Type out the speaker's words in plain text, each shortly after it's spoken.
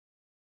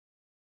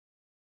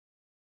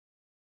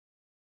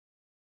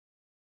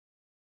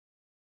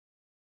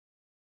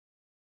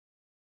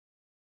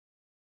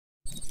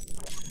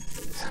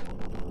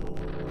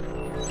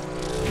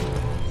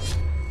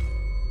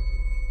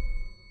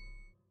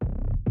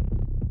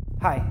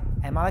Hi,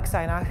 I'm Alex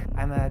Einach.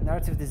 I'm a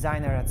narrative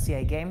designer at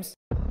CI Games.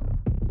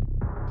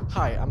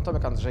 Hi, I'm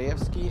Tomek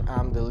Andrzejewski.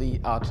 I'm the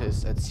lead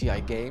artist at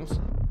CI Games.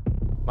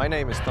 My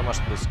name is Tomasz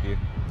Kluski,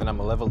 and I'm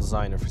a level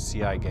designer for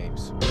CI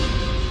Games.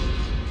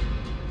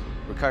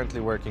 We're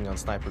currently working on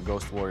Sniper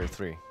Ghost Warrior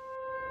 3.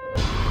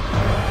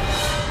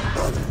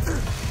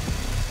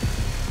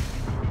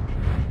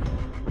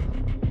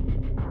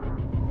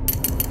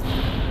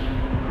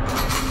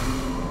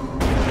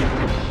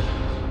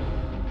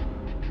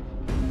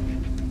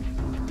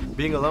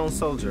 Being a lone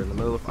soldier in the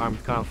middle of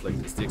armed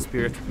conflict is the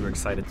experience that we're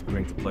excited to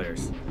bring to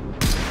players.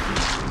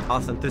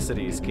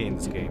 Authenticity is key in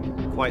this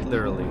game. Quite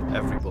literally,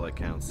 every bullet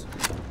counts.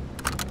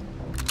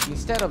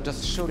 Instead of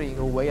just shooting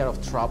your way out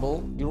of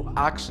trouble, you're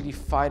actually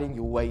fighting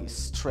your way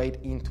straight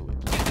into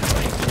it.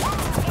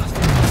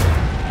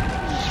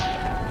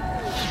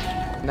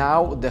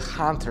 Now the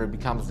hunter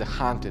becomes the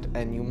hunted,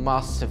 and you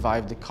must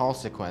survive the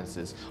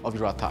consequences of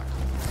your attack.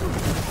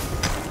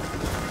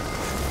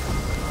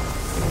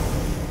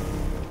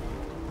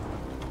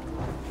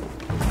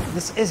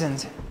 This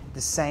isn't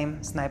the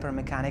same sniper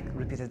mechanic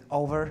repeated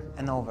over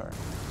and over.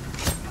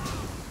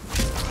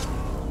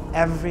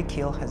 Every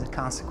kill has a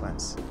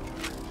consequence.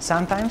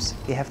 Sometimes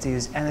you have to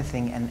use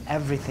anything and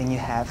everything you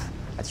have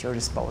at your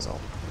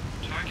disposal.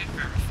 Target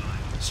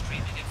verified.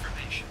 Streaming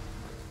information.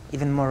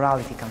 Even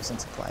morality comes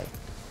into play.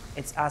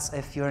 It's as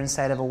if you're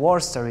inside of a war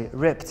story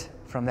ripped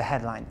from the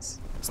headlines.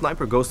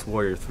 Sniper Ghost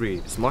Warrior 3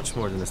 is much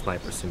more than a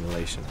sniper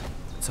simulation.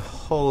 It's a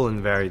whole and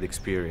varied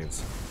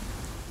experience.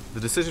 The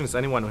decisions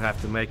anyone would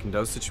have to make in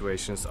those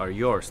situations are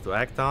yours to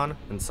act on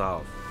and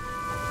solve.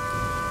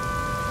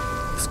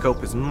 The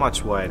scope is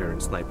much wider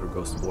in Sniper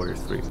Ghost Warrior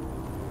 3.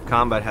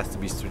 Combat has to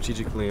be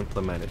strategically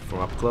implemented from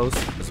up close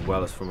as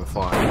well as from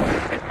afar.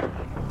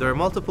 There are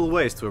multiple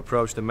ways to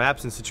approach the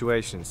maps and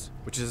situations,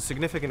 which is a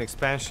significant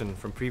expansion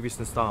from previous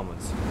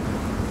installments.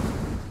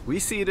 We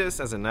see this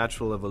as a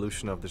natural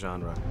evolution of the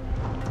genre.